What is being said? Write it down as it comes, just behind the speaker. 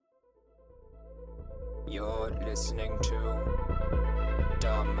You're listening to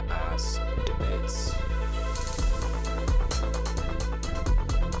Dumbass Debates.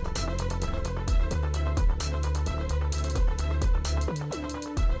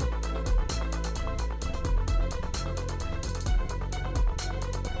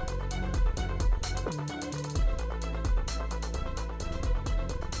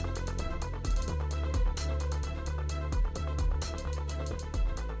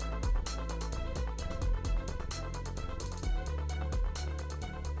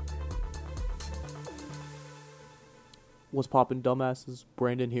 What's poppin', dumbasses?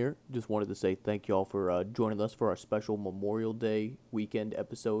 Brandon here. Just wanted to say thank y'all for joining us for our special Memorial Day weekend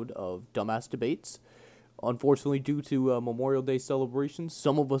episode of Dumbass Debates. Unfortunately, due to Memorial Day celebrations,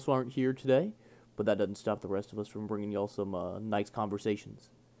 some of us aren't here today, but that doesn't stop the rest of us from bringing y'all some nice conversations.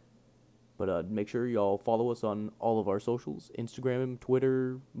 But make sure y'all follow us on all of our socials: Instagram,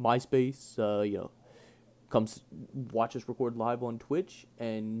 Twitter, MySpace. Come watch us record live on Twitch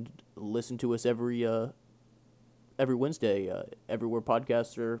and listen to us every Wednesday, everywhere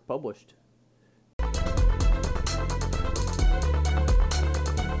podcasts are published.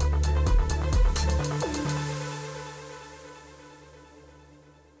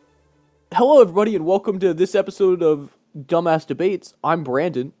 Hello, everybody, and welcome to this episode of Dumbass Debates. I'm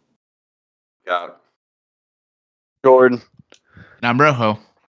Brandon. Got it. Jordan. I'm Rojo.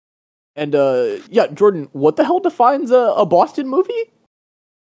 And, Jordan, what the hell defines a Boston movie?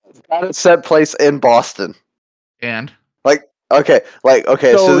 It's got a set place in Boston. And Okay.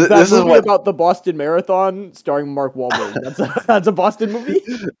 So this is what about the Boston Marathon starring Mark Wahlberg. That's a Boston movie.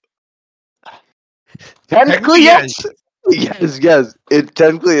 Technically, yes. Yes. It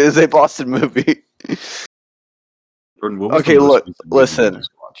technically is a Boston movie. Jordan, what was Okay, the most look, recent movie listen. you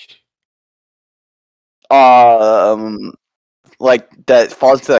just watched? Like that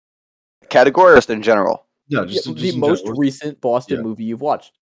falls into that category or just in general? No, just the in most general. recent Boston Yeah. movie you've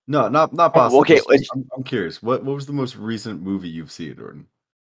watched. No, not Boston. okay, I'm curious. What was the most recent movie you've seen, Jordan?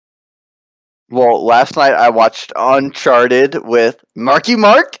 Well, last night I watched Uncharted with Marky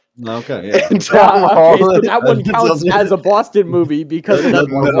Mark. Okay, yeah. And Tom Okay, so Holland. that one counts as a Boston movie because it That's has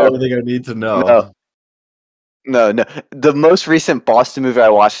Mark Wahlberg. everything I need to know. No. The most recent Boston movie I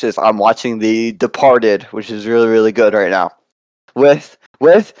watched is I'm watching The Departed, which is really, really good right now. With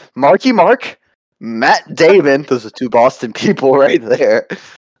Marky Mark, Matt Damon, those are two Boston people right there.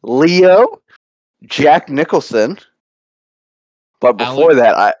 Leo, Jack Nicholson. But before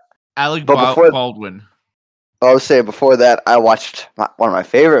Alec before- Baldwin. I was saying before that, I watched one of my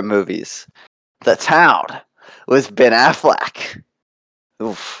favorite movies, The Town, with Ben Affleck.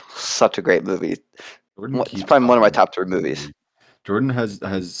 Oof, such a great movie. Jordan It's keeps probably one of my talking top 3 movies. Jordan has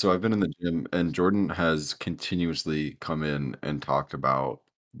so I've been in the gym and Jordan has continuously come in and talked about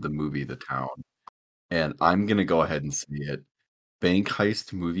the movie The Town. And I'm gonna go ahead and say it. Bank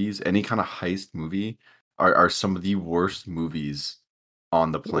heist movies, any kind of heist movie, are some of the worst movies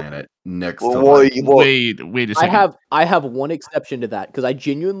on the planet. Next to Wait a second. I have one exception to that because I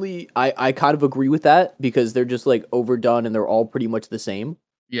genuinely I kind of agree with that because they're just like overdone and they're all pretty much the same.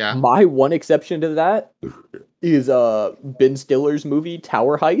 Yeah. My one exception to that is Ben Stiller's movie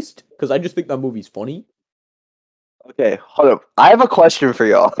Tower Heist because I just think that movie's funny. Okay, hold up. I have a question for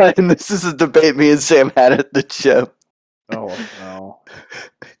y'all, and this is a debate me and Sam had at the gym. Oh no.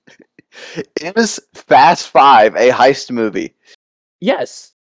 Is Fast 5 a heist movie?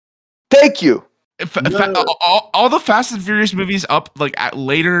 Yes. Thank you. All the Fast and Furious movies up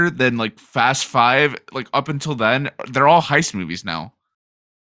later than like Fast 5, like up until then, they're all heist movies now.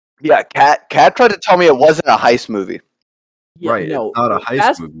 Yeah, Kat tried to tell me it wasn't a heist movie. Yeah, Right, no, it's not a heist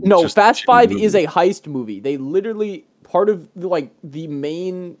Fast, movie. It's No, just Fast a 5 movie. is a heist movie. They literally part of the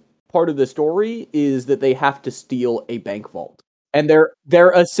main part of the story is that they have to steal a bank vault. And they're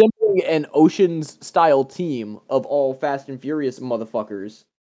assembling an Ocean's style team of all Fast and Furious motherfuckers.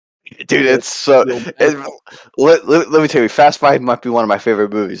 Dude, it's so. Let me tell you, Fast 5 might be one of my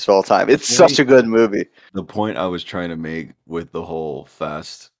favorite movies of all time. It's such a good movie. The point I was trying to make with the whole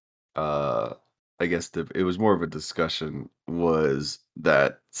Fast, I guess it was more of a discussion, was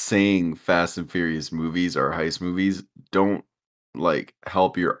that saying Fast and Furious movies are heist movies don't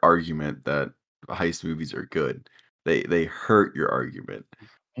help your argument that heist movies are good. They hurt your argument.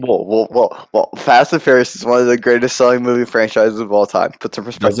 Well, Fast and Furious is one of the greatest selling movie franchises of all time. Put some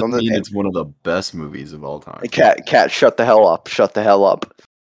respect Doesn't on the mean name. it's one of the best movies of all time. Cat, shut the hell up. Shut the hell up.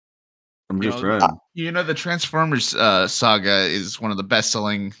 I'm You just know, saying. the Transformers saga is one of the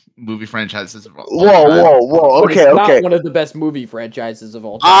best-selling movie franchises of all Whoa, time. whoa, whoa. But Okay, it's not okay. one of the best movie franchises of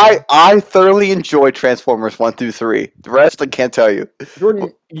all time. I thoroughly enjoy Transformers 1 through 3. The rest I can't tell you.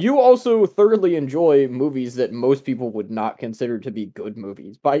 Jordan, you also thoroughly enjoy movies that most people would not consider to be good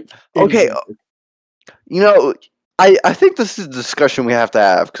movies by any Okay, means. you know, I think this is a discussion we have to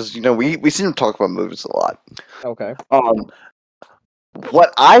have because we seem to talk about movies a lot. Okay.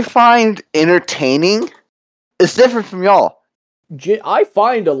 What I find entertaining is different from y'all. I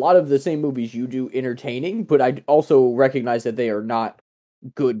find a lot of the same movies you do entertaining, but I also recognize that they are not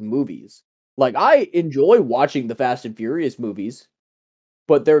good movies. Like, I enjoy watching the Fast and Furious movies,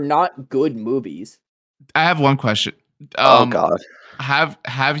 but they're not good movies. I have one question. Oh God,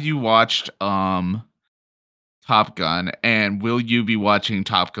 Have you watched Top Gun, and will you be watching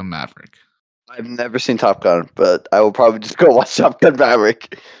Top Gun Maverick? I've never seen Top Gun, but I will probably just go watch Top Gun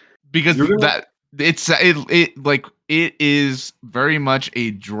Maverick. Because You're gonna- that it is very much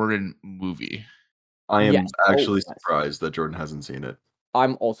a Jordan movie. I am Yes. Oh, actually yes. surprised that Jordan hasn't seen it.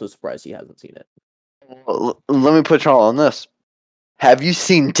 I'm also surprised he hasn't seen it. Let me put y'all on this. Have you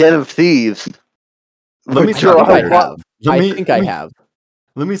seen Den of Thieves? Let me With stop Gerard you there. Butler? I think I have.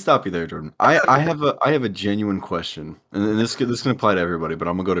 Let me stop you there, Jordan. I have a genuine question, and this can apply to everybody, but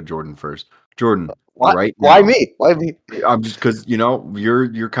I'm gonna go to Jordan first. Jordan, Why? right Why now, me? Why me? I'm just because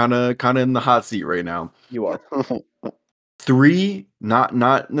you're kind of in the hot seat right now. You are. 3, not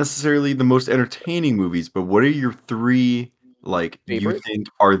necessarily the most entertaining movies, but what are your 3 you Favorite? think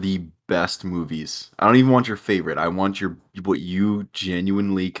are the best movies? I don't even want your favorite. I want what you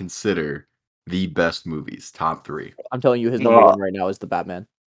genuinely consider the best movies. Top 3. I'm telling you, his No. number one right now is The Batman.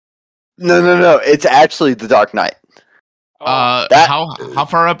 No. It's actually The Dark Knight. That- How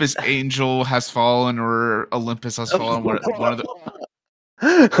far up is Angel Has Fallen or Olympus Has Fallen? One of the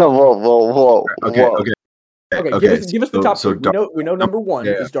whoa. Okay, Okay. give us the top three. Dark- We know number one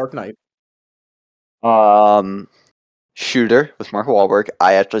yeah. is Dark Knight. Shooter with Mark Wahlberg.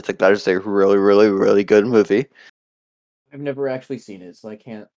 I actually think that is a really good movie. I've never actually seen it, so I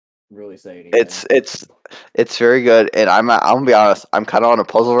can't really say anything. It's very good, and I'm gonna be honest. I'm kind of on a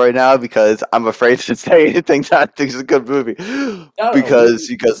puzzle right now because I'm afraid to say anything that I think is a good movie. No,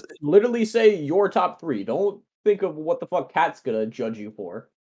 because literally say your top three. Don't think of what the fuck Cat's gonna judge you for.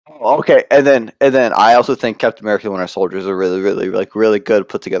 okay, and then I also think Captain America: Winter Soldier is a really good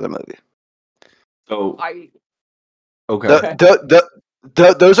put together movie. So I okay.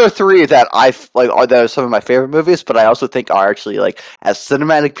 Those are 3 that that are some of my favorite movies, but I also think are actually as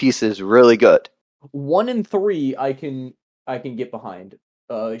cinematic pieces really good. 1 and 3 I can get behind.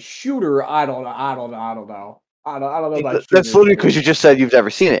 Shooter, I don't know. I don't know about That's Shooter. literally because you just said you've never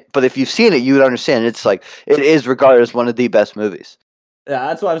seen it. But if you've seen it, you would understand. It's it is regarded as one of the best movies. Yeah,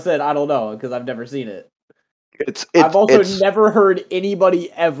 that's why I've said I don't know because I've never seen it. It's I've also it's, never heard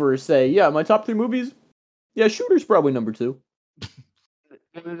anybody ever say, "Yeah, my top 3 movies." Yeah, Shooter's probably number 2.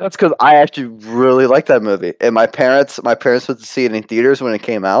 That's because I actually really like that movie, and my parents went to see it in theaters when it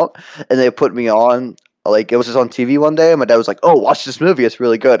came out, and they put me on it was just on TV one day, and my dad was like, "Oh, watch this movie; it's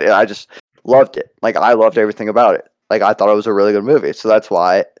really good," and I just loved it. I loved everything about it. I thought it was a really good movie, so that's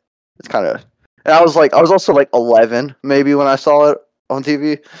why it's kind of. And I was also 11 maybe when I saw it on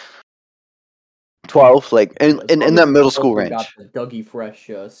TV. 12, in that middle school range. Got the Dougie Fresh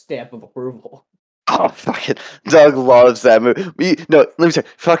stamp of approval. Oh, fucking Doug loves that movie. No, let me say,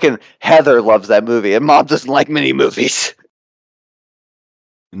 fucking Heather loves that movie, and Mom doesn't like mini movies.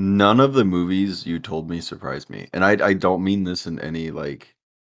 None of the movies you told me surprised me, and I don't mean this in any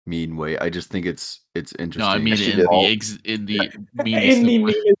mean way. I just think it's interesting. No, I mean Yes, you in did. the meanest In the of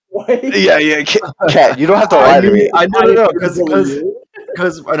way. meanest way. Yeah, Cat, you don't have to lie to me. I no, because you.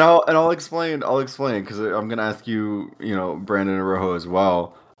 I'll explain because I'm gonna ask you, Brandon and Rojo as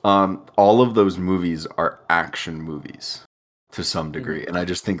well. All of those movies are action movies to some degree, and I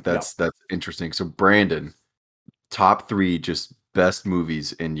just think that's interesting. So, Brandon, top 3 just best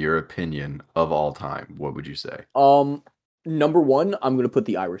movies in your opinion of all time. What would you say? Number 1, I'm gonna put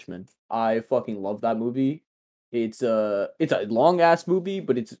The Irishman. I fucking love that movie. It's a long ass movie,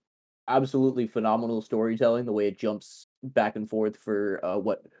 but it's absolutely phenomenal storytelling. The way it jumps back and forth for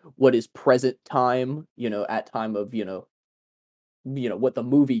what is present time, at time of what the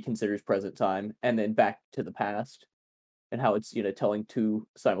movie considers present time, and then back to the past, and how it's telling 2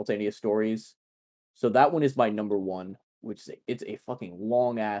 simultaneous stories. So that one is my number 1, which it's a fucking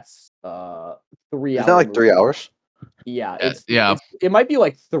long ass 3 Isn't hour that 3 hours? Yeah, Yeah. it might be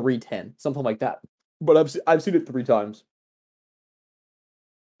like 3:10, something like that. But I've seen it 3 times.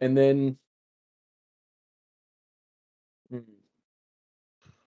 And then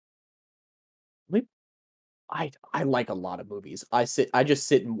I like a lot of movies. I just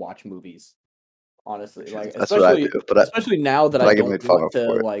sit and watch movies. Honestly, like That's what I especially do, but especially now that but I I get don't made fun want of to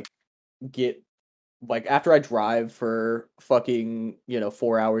for it. like get like after I drive for fucking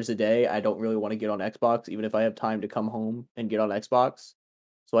 4 hours a day, I don't really want to get on Xbox, even if I have time to come home and get on Xbox.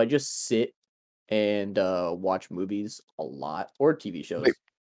 So I just sit and watch movies a lot or TV shows. Wait.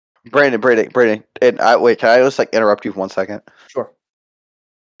 Brandon, and wait, can I just like interrupt you for 1 second? Sure.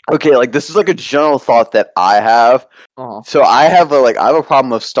 Okay, like this is like a general thought that I have. Uh-huh. So I have a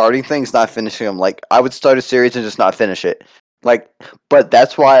problem of starting things, not finishing them. Like I would start a series and just not finish it. Like, but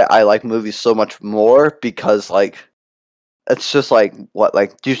that's why I like movies so much more because like it's just like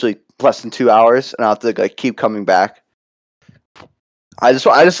usually less than 2 hours, and I have to like keep coming back. I just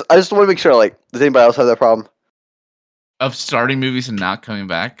want to make sure. Like, does anybody else have that problem? Of starting movies and not coming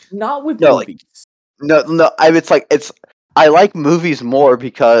back. Not with No, like- movies. No. I like movies more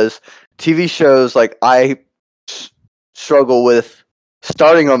because TV shows like I struggle with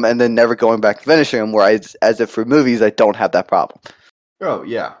starting them and then never going back to finishing them. Whereas as if for movies, I don't have that problem. Oh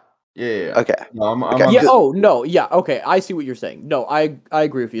yeah. Yeah. Okay. No, I'm Okay. on Yeah. the- Oh no. Yeah. Okay. I see what you're saying. No, I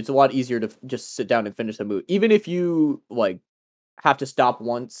agree with you. It's a lot easier to just sit down and finish the movie, even if you like have to stop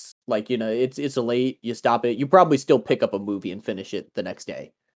once. Like it's a late. You stop it. You probably still pick up a movie and finish it the next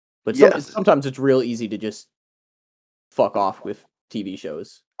day. But Yes. sometimes it's real easy to just fuck off with TV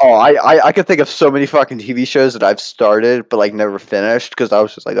shows. Oh, I could think of so many fucking TV shows that I've started but like never finished because I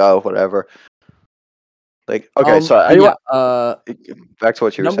was just like, oh, whatever. Like, okay, so but anyway, back to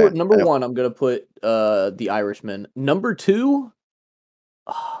what you were number saying. number Anyway. one, I'm gonna put The Irishman. Number two,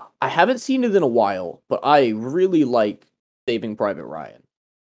 I haven't seen it in a while, but I really like Saving Private Ryan,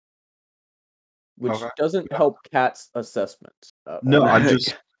 which Okay. doesn't help Kat's assessment. No, I'm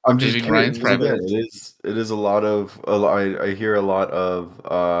just Saving curious, Ryan's because Private. again, it is a lot of I hear a lot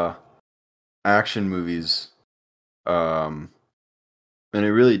of action movies, and it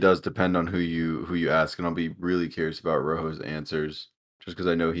really does depend on who you ask, and I'll be really curious about Rojo's answers, just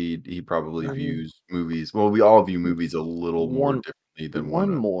because I know he probably Mhm. views movies. Well, we all view movies a little more One- differently than One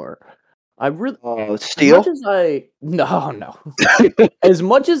one. more. I really Oh, as Steel. much as I no. As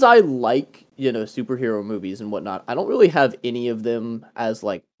much as I like, superhero movies and whatnot, I don't really have any of them as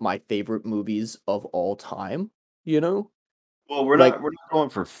like my favorite movies of all time, Well, we're Like- not going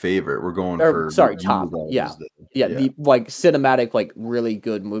for favorite. We're going Or, for sorry, memorable top, yeah. is the- Yeah, the like cinematic, like really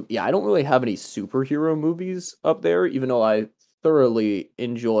good movie. Yeah, I don't really have any superhero movies up there, even though I thoroughly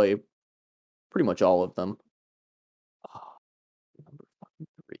enjoy pretty much all of them. Number fucking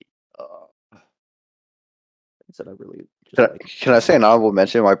three. Things that I really just like. Can I say an honorable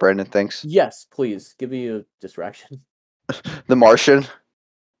mention? Why Brandon thinks Yes, please give me a distraction. The Martian.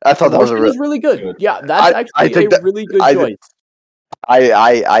 I thought that was a Martian real. is really good. good. Yeah, that's I actually think a that- really good I- choice.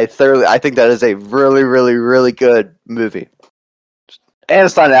 I think that is a really, really, really good movie. And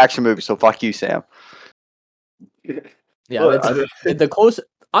it's not an action movie, so fuck you, Sam. Yeah, Look, that's the close.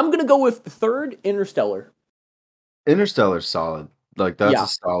 I'm gonna go with third, Interstellar. Interstellar's solid. Like that's Yeah. a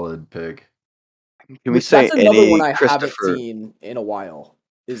solid pick. Can we Which say that's another any one I haven't Christopher? seen in a while.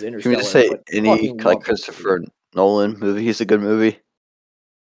 Is Can Interstellar? we just say but any fucking love like that Christopher movie. Nolan movie? He's a good movie.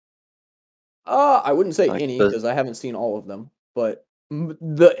 I wouldn't say Like any the- because I haven't seen all of them, but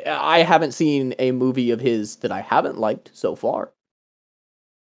I haven't seen a movie of his that I haven't liked so far.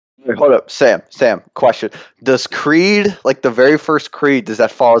 Wait, hold up, Sam. Question: does Creed, like the very first Creed, does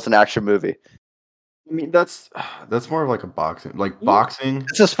that fall as an action movie? I mean, that's more of like a boxing. Like Yeah. boxing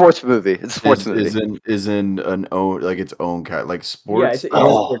It's a sports movie. It's a sports movie. is in an own like its own cat. Like Yeah, sports. it's I a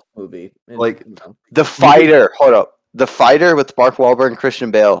don't- sports movie. and, like- The Fighter. Hold up, The Fighter with Mark Wahlberg and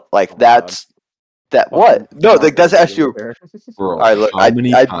Christian Bale. Like Oh my that's that. fucking What? No, Mark like that's Wahlberg actually. over bro, Alright, look, how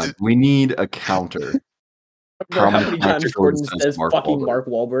many I times we need a counter? there. How many Michael times Jordan Jordan says says Mark fucking Wahlberg? Mark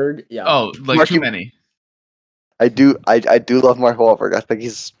Wahlberg? Yeah. Oh, like Marky- too many. I do love Mark Wahlberg. I think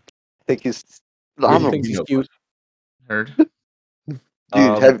he's phenomenal. thinks we he's know cute. Heard. Dude,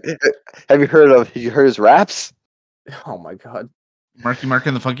 Um, have you heard his raps? Oh my god. Marky Mark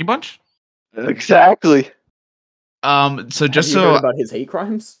and the Funky Bunch. Exactly. So just Have you heard so about his hate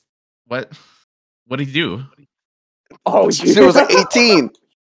crimes? what? What did he do? Oh, He was like 18.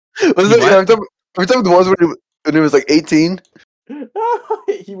 Was it? What? Are we talking the ones when he was like 18?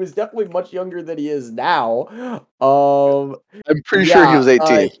 he was definitely much younger than he is now. I'm pretty sure he was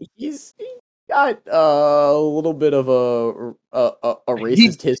 18. He got a little bit of a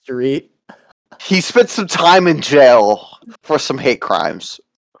racist history. He spent some time in jail for some hate crimes,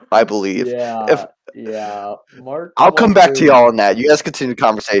 I believe. Yeah, yeah. Mark. I'll come back to Wahlberg- y'all on that. You guys continue the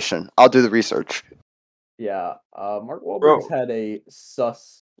conversation. I'll do the research. Yeah, Mark Wahlberg's had a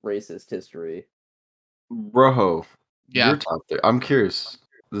sus racist history. Rojo, Yeah. your top three. I'm curious.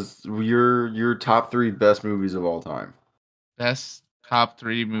 Your top three best movies of all time. Best top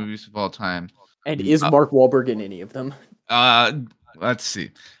 3 movies of all time. And is Mark Wahlberg in any of them? Let's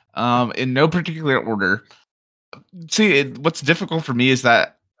see. In no particular order. See, what's difficult for me is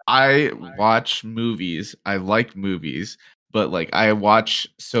that I watch movies. I like movies, but like I watch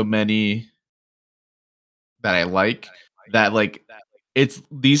so many that I like that like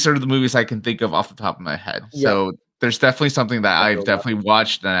these are the movies I can think of off the top of my head. Yeah. So there's definitely something that I I've feel that. definitely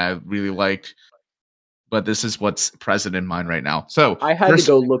watched and I really liked, but this is what's present in mind right now. So I had first,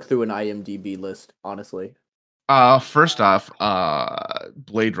 to go look through an IMDb list, honestly. first off,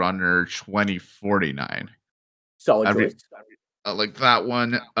 Blade Runner 2049. Solid I re- choice. I like that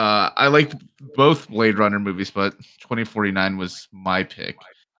one. I like both Blade Runner movies, but 2049 was my pick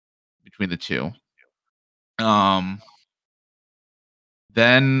between the two.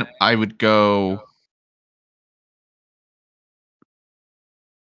 Then I would go.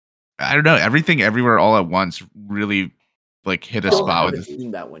 I don't know. Everything, everywhere, all at once really like hit a Still spot haven't with it.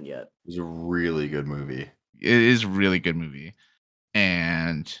 seen that one yet. It was a really good movie. It is a really good movie,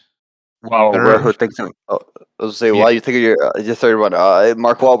 and Wow, Third- Rojo thinks. I was say, Yeah. while you think of your third one,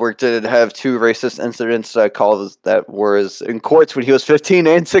 Mark Wahlberg did have 2 racist incidents that were in courts when he was 15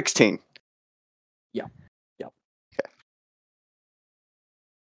 and 16. Yeah. Okay.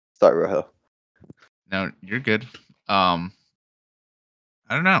 Sorry, Rojo. no, you're good. I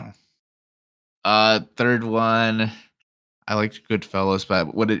don't know. Third one, I liked Goodfellas,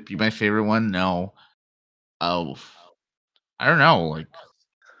 but would it be my favorite one? No. Oh, I don't know. Like,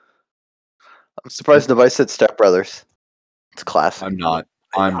 I'm surprised nobody said Step Brothers. It's classic. I'm not.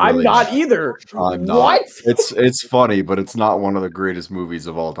 I'm really not either. I'm not. What? It's funny, but it's not one of the greatest movies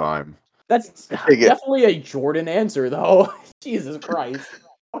of all time. That's Dig it. definitely a Jordan answer, though. Jesus Christ.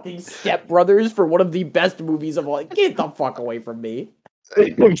 Fucking Step Brothers for one of the best movies of all. Get the fuck away from me.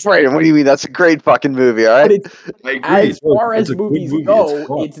 Brayden, what do you mean? That's a great fucking movie, all But right? it's, I agree. as far It's as a good movies movie. go,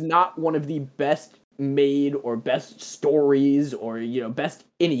 fun. it's not one of the best made or best stories or, best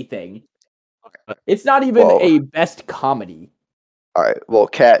anything. It's not even Well- a best comedy. All right. Well,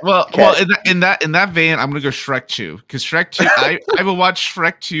 Cat. well, Cat, in that vein, I'm gonna go Shrek 2 because Shrek 2, I will watch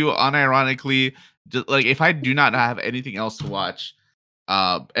Shrek 2 unironically. Just, like if I do not have anything else to watch,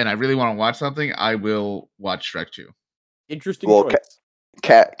 and I really want to watch something, I will watch Shrek 2. Interesting Well, choice.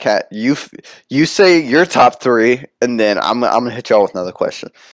 Cat. You say your top 3, and then I'm gonna hit y'all with another question.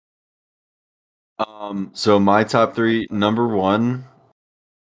 So my top 3, number 1,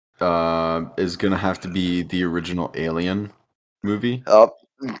 is gonna have to be the original Alien movie Oh,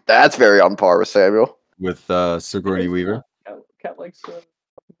 that's very on par with Samuel. with Sigourney Weaver. Cat likes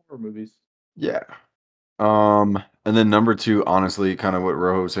horror movies. Yeah. And then number 2, honestly, kind of what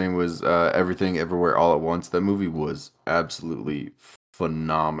Rojo was saying was Everything Everywhere All at Once. That movie was absolutely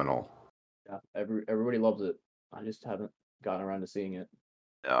phenomenal. Yeah, everybody loves it. I just haven't gotten around to seeing it.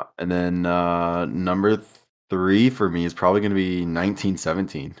 Yeah. And then number 3 for me is probably going to be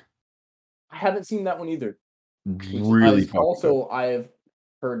 1917. I haven't seen that one either. Really fucking good. Also, I have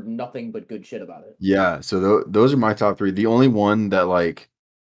heard nothing but good shit about it. Yeah, so those are my top 3. The only one that like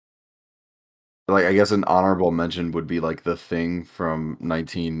I guess an honorable mention would be like The Thing from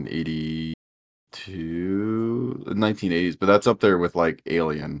 1982, 1980s, but that's up there with like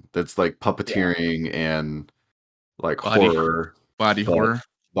Alien. That's like puppeteering and like horror, Body But- horror.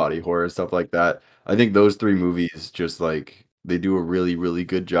 body horror, stuff like that. I think those 3 movies just like they do a really, really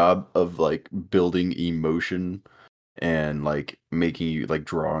good job of like building emotion and like making you like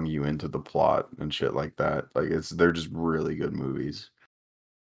drawing you into the plot and shit like that. Like they're just really good movies.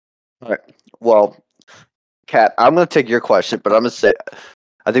 Well, Kat, I'm gonna take your question, but I'm gonna say,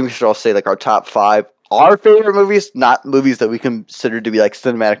 I think we should all say like our top 5, our favorite movies, not movies that we consider to be like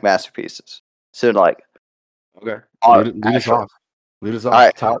cinematic masterpieces. So like, Okay. our Lead us actual- off. Lead us off.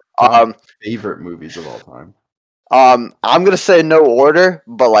 Alright, Top um, favorite movies of all time. I'm gonna say no order,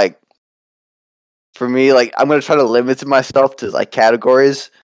 but like for me, like I'm gonna try to limit myself to like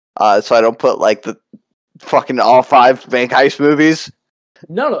categories, so I don't put like the fucking all 5 bank heist movies.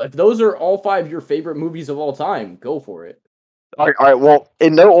 No, if those are all 5 your favorite movies of all time, go for it. All right. Well,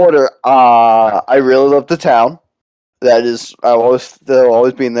 in no order, I really love The Town. That is, they've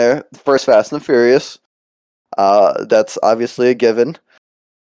always been there. The first Fast and the Furious. That's obviously a given.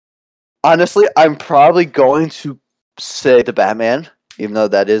 Honestly, I'm probably going to say The Batman, even though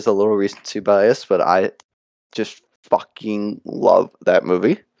that is a little recency bias, but I just fucking love that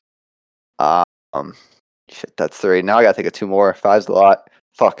movie. Shit, that's 3. Now I gotta think of 2 more. 5's a lot.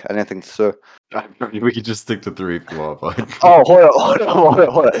 Fuck, I didn't think so. We could just stick to 3 if you want, but Oh, hold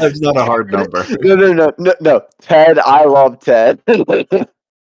on. that's not a hard number. No. Ted, I love Ted.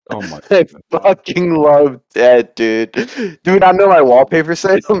 Oh my I God. fucking love Ted, dude. Dude, I know my wallpaper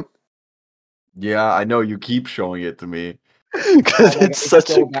Sam, Yeah, I know you keep showing it to me. because it's such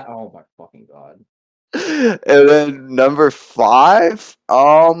a. Oh my fucking god. And then number 5,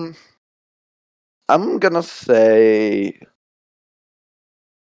 I'm gonna say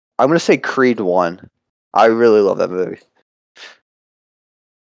Creed 1. I really love that movie.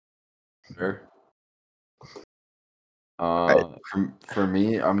 Fair. For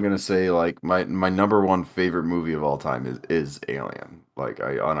me, I'm gonna say like my number 1 favorite movie of all time is Alien. Like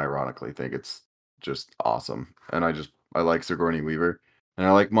I unironically think it's just awesome, and I like Sigourney Weaver, and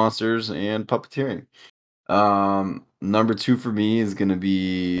I like monsters and puppeteering. Number 2 for me is gonna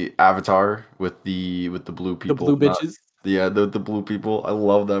be Avatar with the blue The people. blue bitches. The blue people. I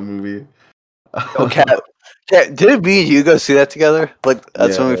love that movie. Okay. Did me and you go see that together? Like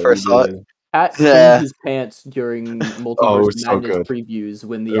that's when we first saw it. did. Pat Yeah. peed his pants during Oh, it Multiverse was so Madness good. previews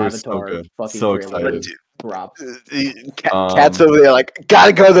when the It was so Avatar good. fucking So trailer excited. dropped. Cat's over there like,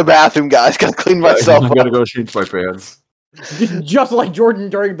 gotta go to the bathroom, guys. Gotta clean myself I gotta up. go change my pants. Just like Jordan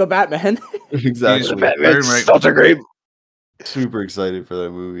during the Batman. Exactly. Batman's Very right. such a great. Super excited for that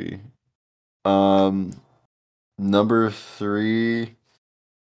movie. Number 3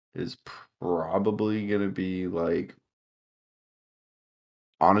 is probably gonna be like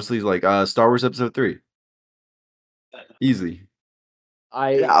honestly like Star Wars Episode 3. Easy.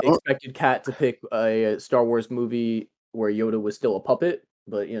 I Yeah, I don't- expected Kat to pick a Star Wars movie where Yoda was still a puppet,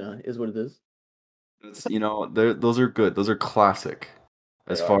 but is what it is. It's, those are good. Those are classic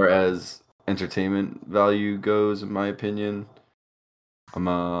as They are. far as entertainment value goes, in my opinion. I'm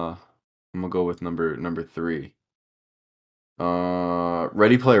gonna go with number 3.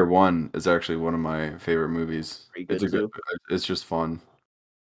 Ready Player One is actually one of my favorite movies. Pretty It's a good, good. It's just fun.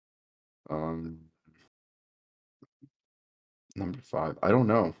 Number 5. I don't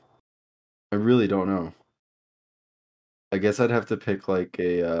know. I really don't know. I guess I'd have to pick like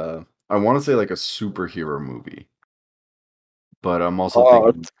a. I want to say like a superhero movie, but I'm also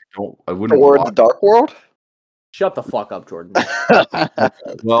Oh, thinking I wouldn't Thor: The watch. Dark World. Shut the fuck up, Jordan.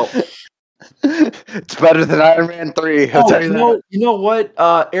 Well, It's better than Iron Man 3. I'll tell you that. you know what?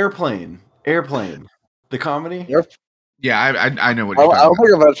 Airplane, the comedy. Yep. Yeah, I know what I you're don't talking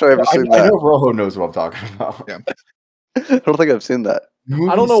think I've actually ever seen I that. know Rojo knows what I'm talking about. Yeah. I don't think I've seen that.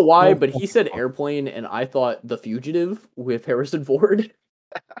 I don't know why, Movie's but so he said Airplane, and I thought The Fugitive with Harrison Ford.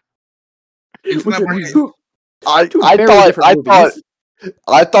 Isn't Which that are where he's- two I very thought different movies.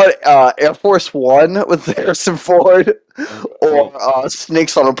 I thought Air Force One with Harrison Ford or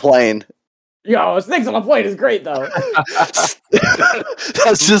Snakes on a Plane. Yo, Snakes on a Plane is great though.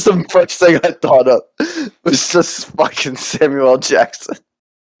 That's just the first thing I thought of. It was just fucking Samuel L. Jackson.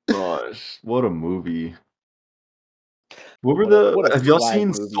 Gosh, what a movie! What were What a have y'all swag seen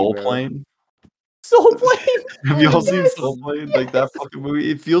movie, Soul bro. Plane? Soul Plane. Have y'all seen Yes, Soul Plane? Like that fucking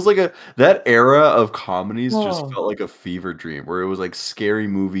movie. It feels like that era of comedies just Oh. felt like a fever dream, where it was like scary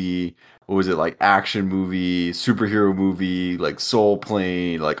movie. What was it like? Action movie, superhero movie, like Soul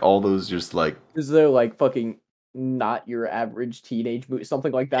Plane, like all those just like Is there like fucking not your average teenage movie,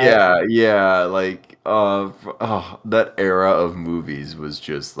 something like that? yeah, like that era of movies was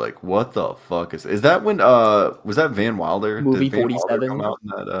just like what the fuck is that when was that Van Wilder? Movie Did Van Wilder 47? come out in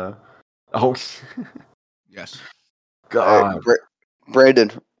that oh Yes. god.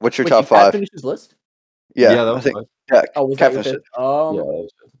 Brandon, what's your Wait, top did Kat 5? finish his list? Yeah, that I was think. fine. Yeah, Oh, was Kat that your finished fifth? Yeah, that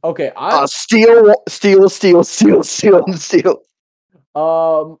was Okay, steal.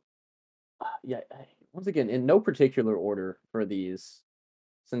 yeah. Once again, in no particular order for these,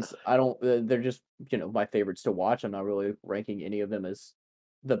 since I don't, they're just my favorites to watch. I'm not really ranking any of them as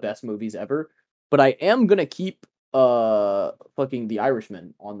the best movies ever, but I am gonna keep fucking The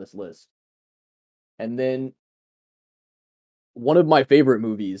Irishman on this list, and then one of my favorite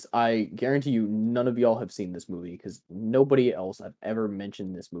movies. I guarantee you, none of y'all have seen this movie because nobody else I've ever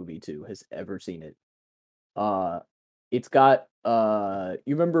mentioned this movie to has ever seen it. It's got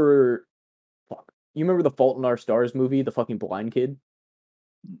you remember the Fault in Our Stars movie, the fucking blind kid?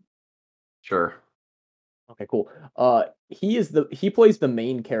 Sure. Okay, cool. He plays the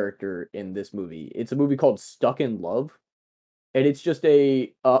main character in this movie. It's a movie called Stuck in Love, and it's just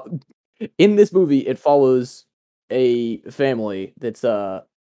a in this movie it follows a family that's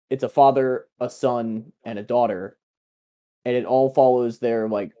it's a father, a son, and a daughter, and it all follows their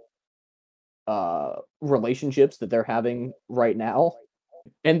like relationships that they're having right now.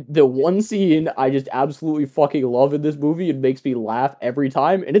 And the one scene I just absolutely fucking love in this movie, it makes me laugh every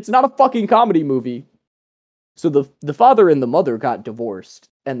time, and it's not a fucking comedy movie. So the father and the mother got divorced,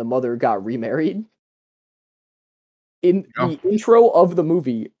 and the mother got remarried. In the intro of the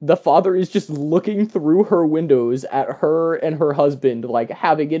movie, the father is just looking through her windows at her and her husband, like,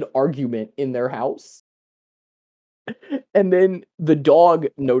 having an argument in their house. And then the dog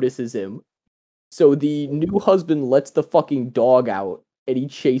notices him. So the new husband lets the fucking dog out, and he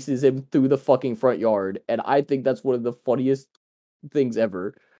chases him through the fucking front yard. And I think that's one of the funniest things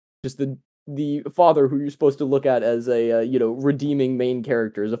ever. Just the father who you're supposed to look at as a, redeeming main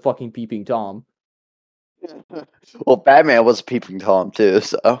character is a fucking peeping Tom. Well, Batman was a peeping Tom too,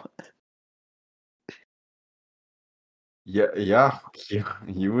 so Yeah.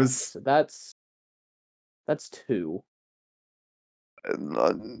 He was. So that's 2. Teenage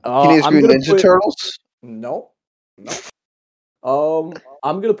I'm Mutant gonna Ninja put- Turtles. No. I'm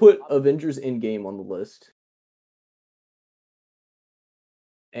gonna put Avengers Endgame on the list.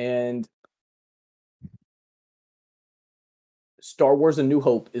 And Star Wars: A New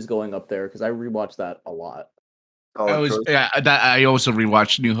Hope is going up there because I rewatched that a lot. I also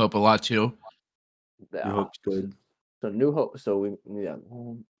rewatched New Hope a lot too. Yeah. New Hope's good. So New Hope. So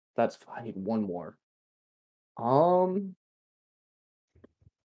that's I need one more.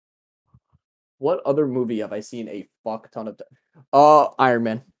 What other movie have I seen a fuck ton of times? Iron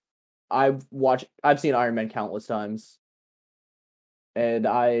Man. I've seen Iron Man countless times, and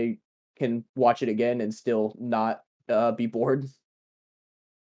I can watch it again and still not be bored.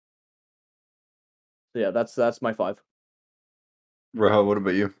 So yeah, that's my 5. Rahel, what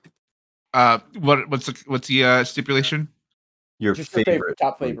about you? What's the stipulation? Your Just your favorite,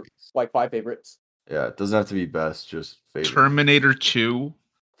 top favorite, movies. like 5 favorites. Yeah, it doesn't have to be best, just favorite. Terminator 2.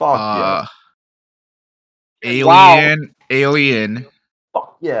 Fuck Alien.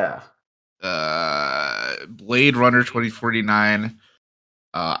 Fuck yeah. Blade Runner 2049.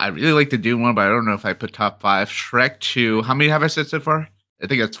 I really like the Dune one, but I don't know if I put top 5. Shrek 2. How many have I said so far? I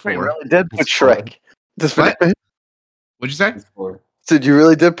think that's 4. You really did put It's Shrek. This What? What'd you say? It's 4. Said you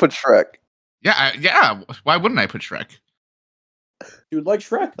really did put Shrek. Yeah. Why wouldn't I put Shrek? Dude, like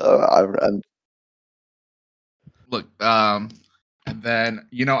Shrek. I'm Look, and then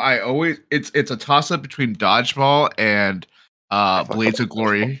I always it's a toss up between Dodgeball and Blades of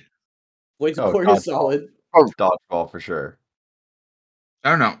Glory. Blades of Oh, Glory is Dodgeball. solid. Dodgeball for sure. I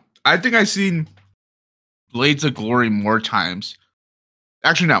don't know. I think I've seen Blades of Glory more times.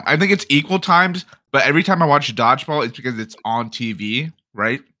 Actually, no. I think it's equal times, but every time I watch Dodgeball, it's because it's on TV,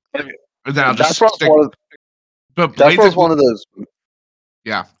 right? And then I'll just Dodgeball's stick. But Blades Dodgeball's of one of those.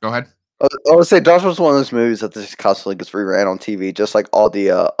 Yeah, go ahead. I would say Dodgeball's one of those movies that just constantly gets reran on TV, just like all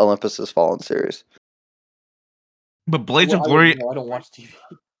the Olympus Has Fallen series. But Blades Well, of Glory, I don't watch TV.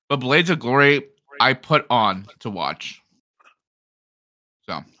 but Blades of Glory, I put on to watch.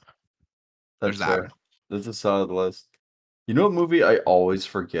 So That's There's that. fair. That's a solid list. You know what movie I always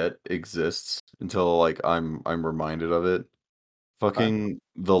forget exists until like I'm reminded of it? Fucking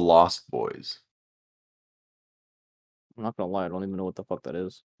The Lost Boys. I'm not gonna lie, I don't even know what the fuck that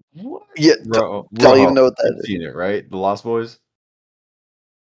is. What? Yeah, don't even know what that You've is. seen it, right? The Lost Boys?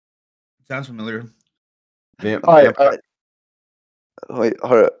 sounds familiar. All right, wait,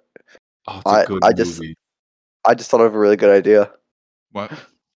 hold up. Oh, it's a good movie. I just thought of a really good idea. What?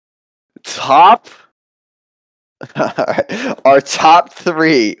 Top. Our top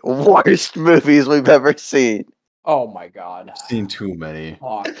 3 worst movies we've ever seen. Oh my god. I've seen too many.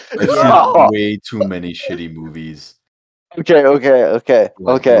 Fuck. I've seen way too many shitty movies. Okay.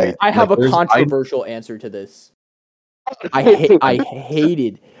 Like, wait, I have a there's- controversial answer to this. I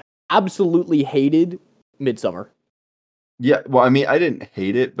absolutely hated Midsummer. Yeah, well, I mean, I didn't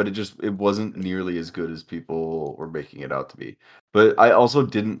hate it, but it wasn't nearly as good as people were making it out to be. But I also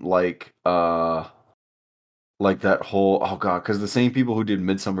didn't like that whole because the same people who did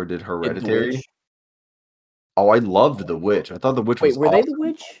Midsummer did Hereditary. Witch. Oh, I loved The Witch. I thought The Witch was Wait, were they awesome. the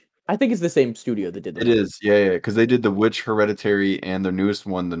Witch? I think it's the same studio that did the It Witch. is, yeah, because they did The Witch, Hereditary, and their newest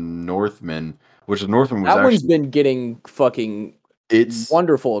one, The Northman, which The Northman was That one's actually been getting fucking it's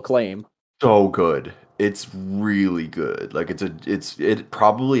wonderful acclaim. so good. It's really good. Like it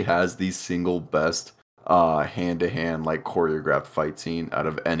probably has the single best hand-to-hand like choreographed fight scene out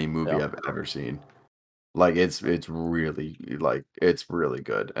of any movie Yeah. I've ever seen. Like it's really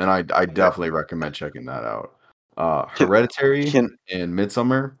good. And I definitely recommend checking that out. Hereditary and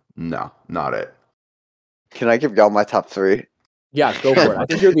Midsummer, no, not it. Can I give y'all my top 3? Yeah, go for it. I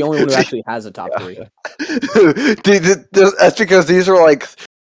think you're the only one who actually has a top 3. Dude, that's because these are like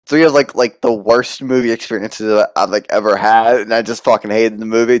 3 is like the worst movie experiences that I've like ever had, and I just fucking hated the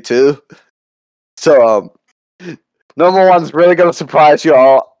movie too. So number one's really gonna surprise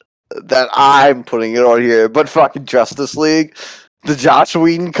y'all that I'm putting it on here, but fucking Justice League, the Joss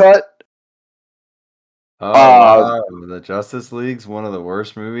Whedon cut. Oh wow, the Justice League's one of the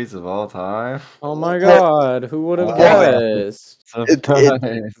worst movies of all time. Oh my god, who would have Yeah. guessed?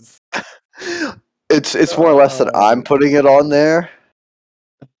 Surprise. It's more or less that I'm putting it on there.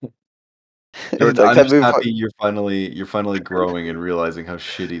 Jordan, Like, I'm that just movie- happy you're finally growing and realizing how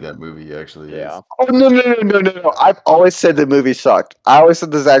shitty that movie actually is. Yeah. Oh no! I've always said the movie sucked. I always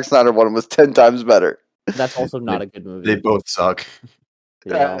said the Zack Snyder one was 10 times better. That's also not a good movie. They both suck.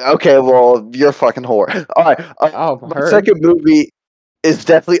 Yeah. Okay, well, you're a fucking whore. All right, Oh, my heard. second movie is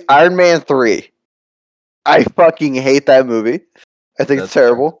definitely Iron Man 3. I fucking hate that movie. I think it's That's fair.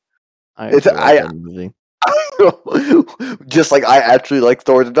 terrible. I It's- actually like that movie. Just like I actually like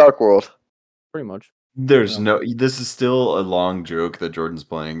Thor: The Dark World. Pretty much. There's Yeah. no. This is still a long joke that Jordan's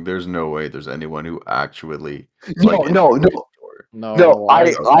playing. There's no way there's anyone who actually. No. enjoyed Thor. No, No,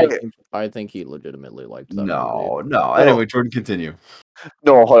 I think he legitimately liked that No, movie. no. Anyway, Jordan, continue.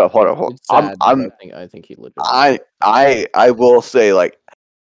 No, hold up. It's sad, but I'm I think he legitimately. I will say like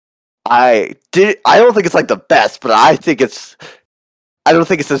I don't think it's like the best, but I don't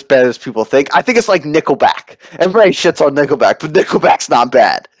think it's as bad as people think. I think it's like Nickelback. Everybody shits on Nickelback, but Nickelback's not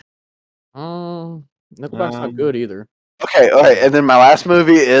bad. Nickelback's not Um, good either. Okay, and then my last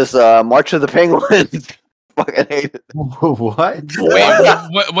movie is March of the Penguins. Fucking hate it. What?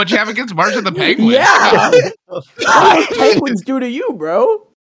 Wait, what you have against March of the Penguins? Yeah! What did penguins do to you, bro?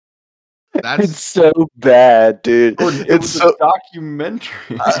 It's That's so bad, dude. Jordan, it It's was so a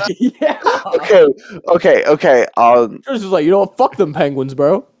documentary. Yeah. okay. Chris was like, you know what? Fuck them penguins,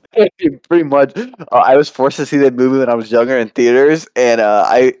 bro. Pretty much. I was forced to see that movie when I was younger in theaters, and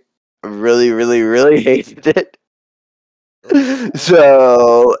I really hated it.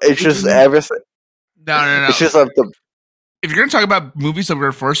 So it's just everything. no. It's just like the If you're gonna talk about movies that we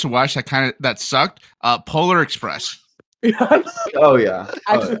were forced to watch that sucked, Polar Express. Oh yeah.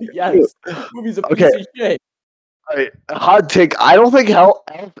 Actually, yes. Movie's a piece Okay. of shit. Alright, hot take. I don't think Elf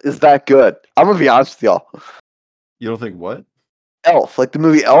is that good. I'm gonna be honest with y'all. You don't think what? Elf, like the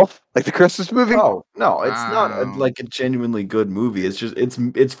movie Elf, like the Christmas movie. Oh no, it's not Wow. like a genuinely good movie. It's just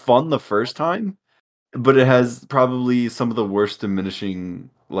it's fun the first time, but it has probably some of the worst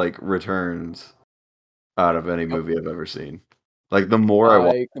diminishing like returns out of any movie I've ever seen. Like the more I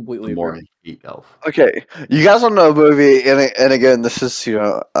watch, I completely the more agree. I hate Elf. Okay, you guys don't know a movie, and again, this is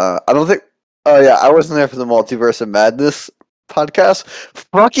I don't think. Oh yeah, I wasn't there for the Multiverse of Madness podcast.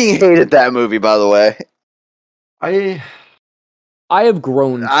 Fucking hated that movie, by the way. I have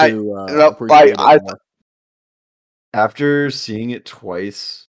grown I- to no, appreciate I- it more. After seeing it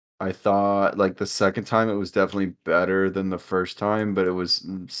twice, I thought like the second time it was definitely better than the first time, but it was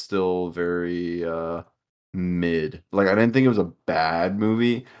still very mid. Like I didn't think it was a bad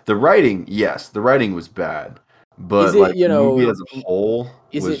movie. The writing, yes, the writing was bad, but Is it, like you the movie know, as a whole,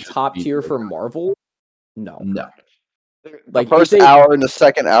 Is was it just top tier for mediocre. Marvel? No. No. The Like, first it's a- hour and the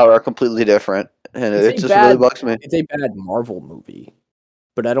second hour are completely different, and It's it a just bad- really bugs me. It's a bad Marvel movie,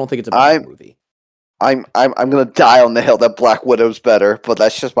 but I don't think it's a I'm- bad movie. I'm gonna die on the hill that Black Widow's better, but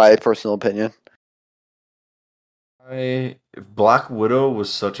that's just my personal opinion. If Black Widow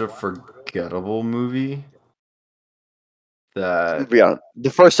was such a forgettable movie To that be honest, the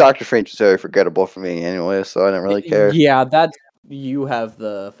first Doctor Strange was very forgettable for me anyway, so I didn't really care. Yeah, that's you have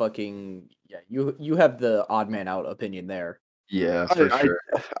the fucking you have the odd man out opinion there. yeah, for sure.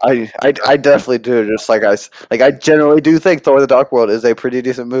 I definitely do. Just like I generally do think Thor: The Dark World is a pretty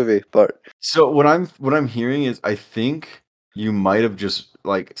decent movie, but So what I'm hearing is I think you might have just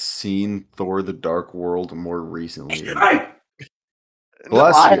like seen Thor: The Dark World more recently.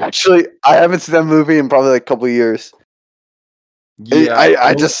 Bless you. I haven't seen that movie in probably like a couple of years. Yeah,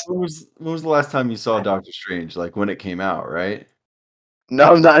 I just when was the last time you saw Doctor Strange? Like when it came out, right?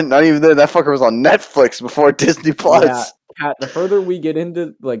 no, not even then. That fucker was on Netflix before Disney Plus. Yeah, Pat, the further we get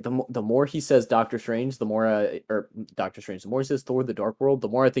into like the more he says Doctor Strange, the more or Doctor Strange, the more he says Thor: The Dark World, the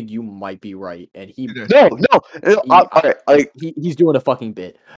more I think you might be right, and he No. All right, like he's doing a fucking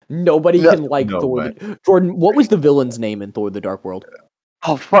bit. Nobody No- can like no Thor. way. Jordan, what was the villain's name in Thor: The Dark World?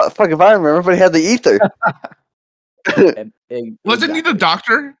 oh fuck if I remember, but he had the ether. Wasn't he the Exactly.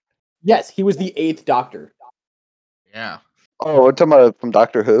 doctor? Yes, he was the 8th Doctor. Yeah. Oh, we're talking about from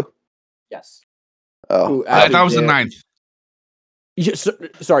Doctor Who. Yes. Oh, Who I actually thought it was the did- ninth.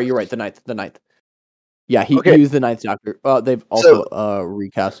 Sorry, you're right. The ninth. Yeah, Okay. he was the 9th Doctor. They've also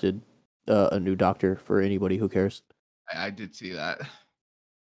recasted a new Doctor for anybody who cares. I did see that.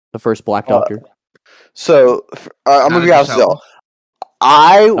 The first Black Uh, Doctor. So I'm Not gonna a be honest Idris though. Elba?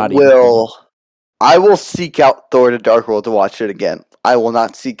 I Idris will. I will seek out Thor: The Dark World to watch it again. I will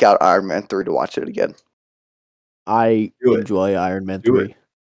not seek out Iron Man 3 to watch it again. I Do it. enjoy Iron Man Do it. 3.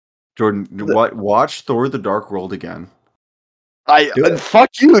 Jordan, watch Thor: The Dark World again. Do it. Fuck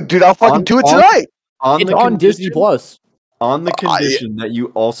you, dude. I'll fucking do it tonight. It's on Disney Plus. On the I- condition that you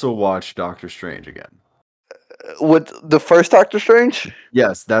also watch Doctor Strange again. With the first Doctor Strange.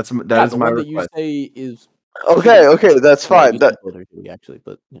 Yes, that is The my one that you request. say is Okay, that's well, fine. you That, said both are shitty, actually,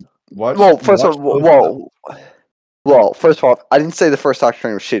 but you know. well, first watch of all, both of them. well, first of all, I didn't say the first Doctor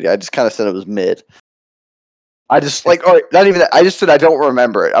Strange was shitty. I just kind of said it was mid. I just all right, not even that. I just said I don't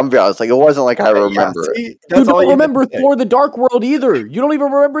remember it. I'm gonna be honest. Like it wasn't like I remember it. See, You that's all don't you remember have to say. Thor: The Dark World either. You don't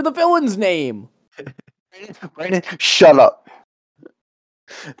even remember the villain's name. Brandon, shut up.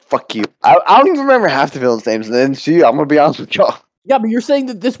 Fuck you. I don't even remember half the villains' names. And then see, I'm gonna be honest with y'all. Yeah, but you're saying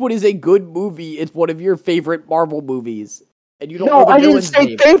that this one is a good movie. It's one of your favorite Marvel movies, and you don't know No, the I didn't villain's say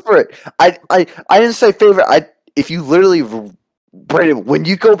name. favorite. I didn't say favorite. If you literally, Brandon, when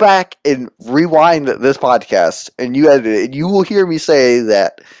you go back and rewind this podcast and you edit it, you will hear me say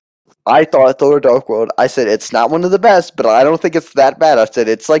that I thought Thor: Dark World. I said it's not one of the best, but I don't think it's that bad. I said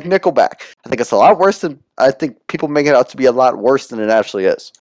it's like Nickelback. I think it's a lot worse than. I think people make it out to be a lot worse than it actually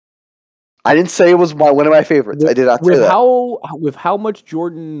is. I didn't say it was one of my favorites. I did not say With that. with how much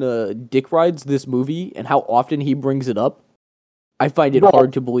Jordan dick rides this movie and how often he brings it up, I find it Well-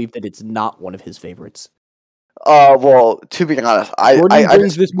 hard to believe that it's not one of his favorites. Well, to be honest, Jordan I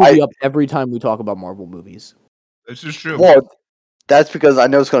brings just, this movie up every time we talk about Marvel movies. This is true. well, that's because I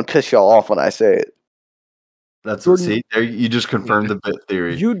know it's going to piss y'all off when I say it. That's Jordan- see, there you just confirmed the bit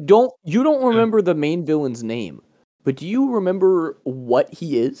theory. You don't remember the main villain's name, but do you remember what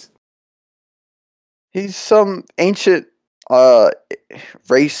he is? He's some ancient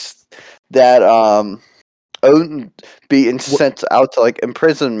race that owned being sent out to like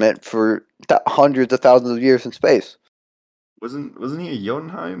imprisonment for hundreds of thousands of years in space. Wasn't he a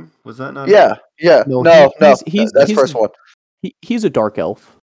Jotunheim? Was that not? Yeah. No, No, he's that's first one. He's a dark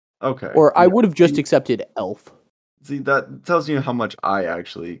elf, Okay. or I Yeah. would have just accepted elf. See, that tells you how much I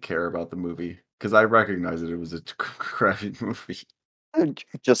actually care about the movie because I recognize that it was a crappy movie.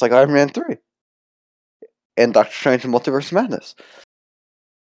 Just like Iron Man 3 and Doctor Strange and Multiverse of Madness.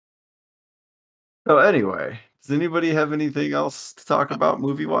 So anyway, does anybody have anything else to talk about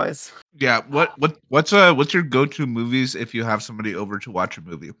movie wise? Yeah, what's your go-to movies if you have somebody over to watch a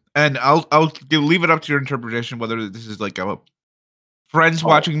movie? And I'll leave it up to your interpretation whether this is like a friends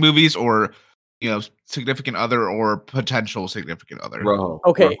watching movies or significant other or potential significant other. Bro,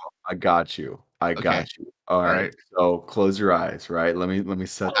 Okay. bro, I got you. I Okay. got you. All right. right. So close your eyes, right? Let me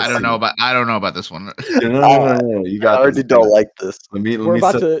set the I don't know about this one. No, you I got already this. don't like this. Let me We're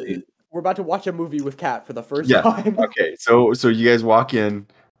about set the scene. to watch a movie with Kat for the first Yeah. time. Okay, so you guys walk in,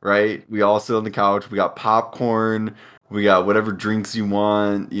 right? We all sit on the couch. We got popcorn. We got whatever drinks you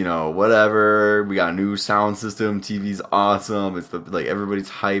want, whatever. We got a new sound system. TV's awesome. It's like everybody's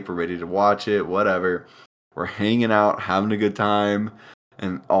hype. We're ready to watch it. Whatever. We're hanging out, having a good time,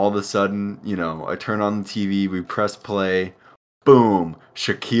 and all of a sudden, I turn on the TV. We press play. Boom!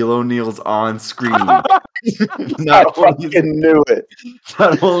 Shaquille O'Neal's on screen. I fucking knew it.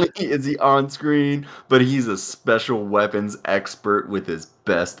 Not only is he on screen, but he's a special weapons expert with his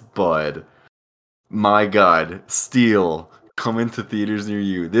best bud. My God, Steel, coming to theaters near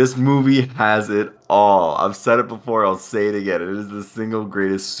you. This movie has it all. I've said it before, I'll say it again. It is the single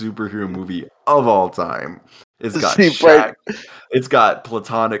greatest superhero movie of all time. It's got See, Shaq. It's got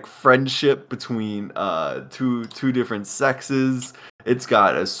platonic friendship between two different sexes. It's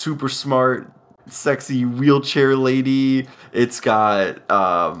got a super smart, sexy wheelchair lady. It's got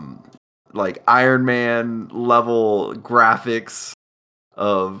like Iron Man level graphics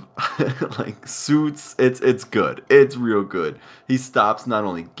of like suits. It's good. It's real good. He stops not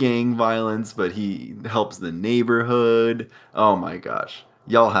only gang violence, but he helps the neighborhood. Oh my gosh.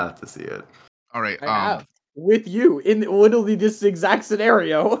 Y'all have to see it. All right. I have with you in literally this exact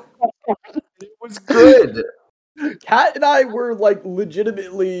scenario. It was good. Kat and I were like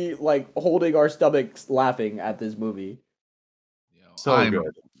legitimately like holding our stomachs laughing at this movie. So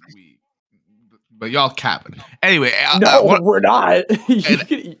good. But y'all capping. Anyway, No, what we're not. You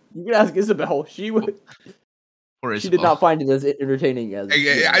can ask Isabel. She did not find it as entertaining as.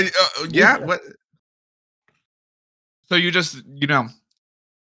 Yeah. What? So you just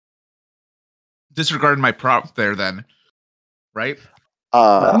disregarded my prop there, then, right?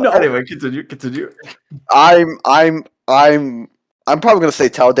 No. Anyway, continue. I'm probably gonna say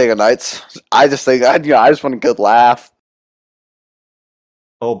Talladega Nights. I just think I just want a good laugh.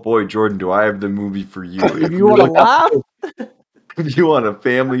 Oh boy, Jordan, do I have the movie for you? If you want to laugh, If you want a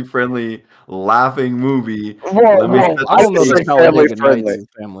family-friendly, laughing movie, Whoa, let me whoa, set I the don't know stage. that Talladega Nights is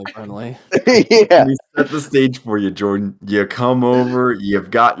family friendly. yeah. Let me set the stage for you, Jordan. You come over,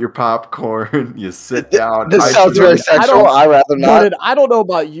 you've got your popcorn, you sit down. This I sounds put very on- sexual. I'd rather not. Jordan, I don't know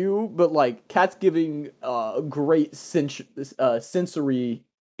about you, but like Cat's giving a great sensory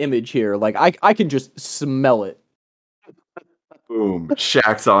image here. Like I can just smell it. Boom,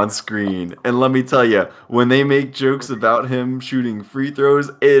 Shaq's on screen. And let me tell you, when they make jokes about him shooting free throws,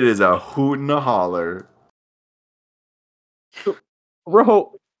 it is a hoot and a holler.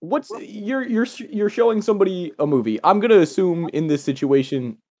 Roho, what's you're showing somebody a movie. I'm gonna assume in this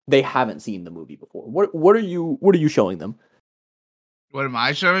situation they haven't seen the movie before. What are you showing them? What am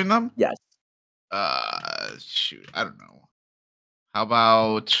I showing them? Yes. Shoot, I don't know. How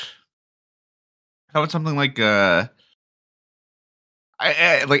about something like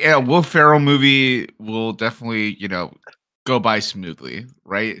like a Will Ferrell movie will definitely go by smoothly,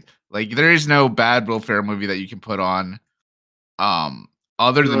 right? Like there is no bad Will Ferrell movie that you can put on,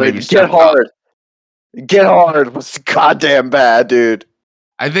 other than maybe Get Step Up. hard. Get hard was goddamn bad, dude.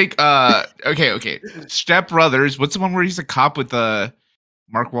 I think okay. Step Brothers. What's the one where he's a cop with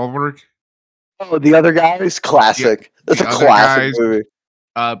Mark Wahlberg? Oh, the other guys, classic. That's a The Other classic Guys. movie.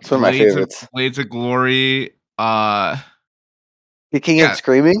 It's one of my favorites. Blades of Glory. Kicking yeah. and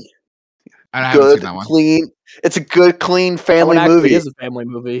Screaming. I haven't Good, seen that one. clean. It's a good, clean That family one actually movie. is a family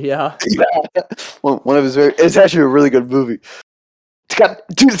movie. Yeah. One of his very. It's actually a really good movie.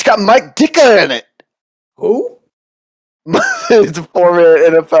 It's got Mike Ditka in it. Who? It's a former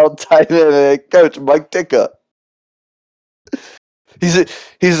NFL tight end coach, Mike Ditka. He's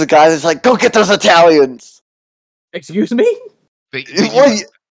the guy that's like, go get those Italians. Excuse me?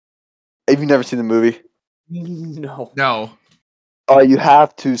 Have you never seen the movie? No. No. Oh, you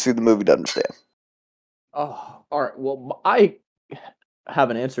have to see the movie to understand. Oh, all right. Well, I have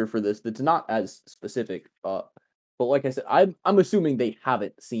an answer for this that's not as specific. But like I said, I'm assuming they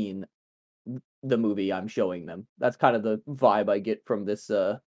haven't seen the movie I'm showing them. That's kind of the vibe I get from this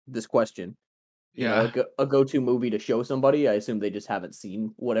this question. You know, like a go-to movie to show somebody. I assume they just haven't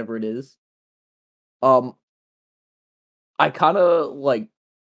seen whatever it is. I kind of like.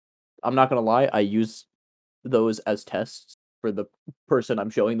 I'm not gonna lie. I use those as tests for the person I'm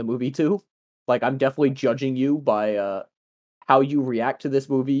showing the movie to. Like, I'm definitely judging you by how you react to this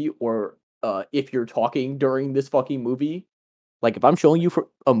movie, or if you're talking during this fucking movie. Like, if I'm showing you for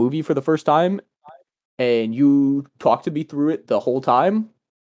a movie for the first time, and you talk to me through it the whole time,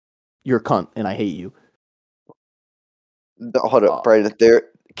 you're a cunt, and I hate you. Hold up, Brandon. There,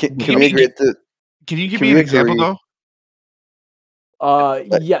 can we agree? Can you give Can me an we example agree-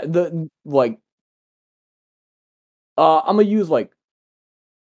 though? Yeah, I'm gonna use like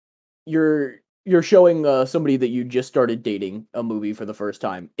you're showing somebody that you just started dating a movie for the first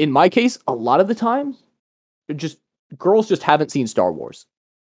time. In my case, a lot of the time, girls just haven't seen Star Wars.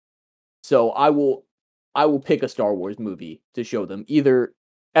 So I will pick a Star Wars movie to show them, either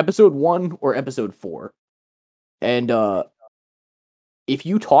episode 1 or episode 4. And if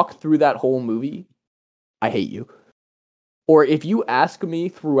you talk through that whole movie, I hate you. Or if you ask me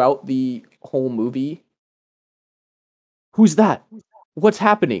throughout the whole movie, who's that? What's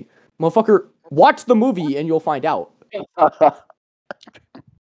happening? Motherfucker, watch the movie and you'll find out.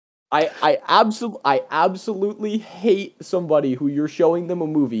 I absolutely hate somebody who you're showing them a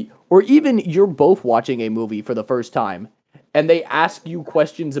movie, or even you're both watching a movie for the first time, and they ask you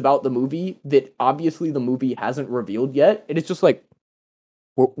questions about the movie that obviously the movie hasn't revealed yet, and it's just like,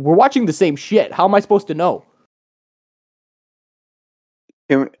 we're watching the same shit. How am I supposed to know?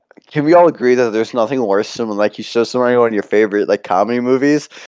 Can we all agree that there's nothing worse than when like you show somebody one of your favorite like comedy movies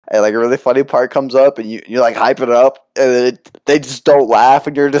and like a really funny part comes up and you like hype it up and then they just don't laugh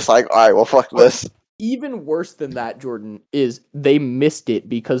and you're just like, all right, well fuck this. Even worse than that, Jordan, is they missed it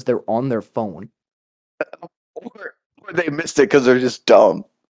because they're on their phone. Or they missed it because they're just dumb.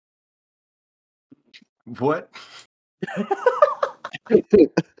 What? Am I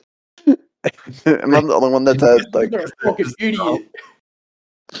the only one that says like They're a fucking idiot.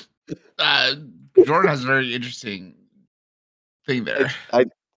 Jordan has a very interesting thing there. I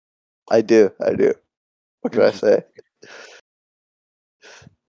do. What can I say?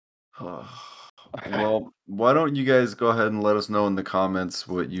 Well, why don't you guys go ahead and let us know in the comments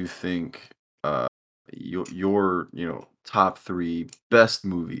what you think your top 3 best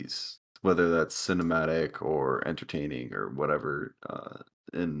movies, whether that's cinematic or entertaining or whatever,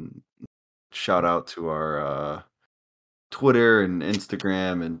 and shout out to our Twitter and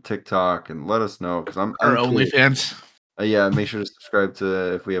Instagram and TikTok and let us know, because I'm Our curious. OnlyFans. Yeah, make sure to subscribe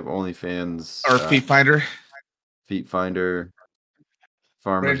to if we have OnlyFans Or Feet Finder. Feet Finder,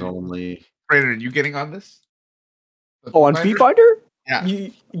 Farmers Brandon. Only. Brandon, are you getting on this? The Oh, on Feet Finder? Yeah.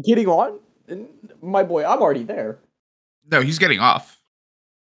 You getting on? My boy, I'm already there. No, he's getting off.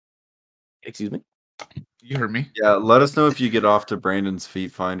 Excuse me? You heard me. Yeah, let us know if you get off to Brandon's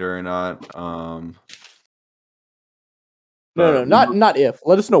Feet Finder or not. No, not if.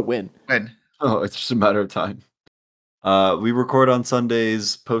 Let us know when. When? Oh, it's just a matter of time. We record on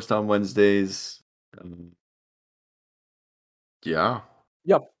Sundays, post on Wednesdays. Yeah.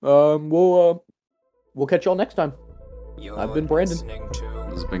 Yep. We'll catch y'all next time. You're I've been Brandon. listening to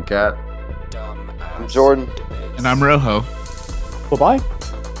This has been Kat. Dumbass Jordan. Debates. And I'm Rojo. Bye bye.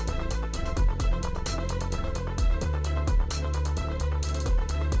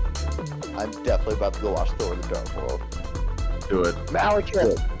 I'm definitely about to go watch Thor: The Dark World. Do it.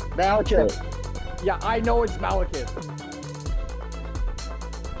 Malekith! Malekith! Yeah, I know it's Malekith.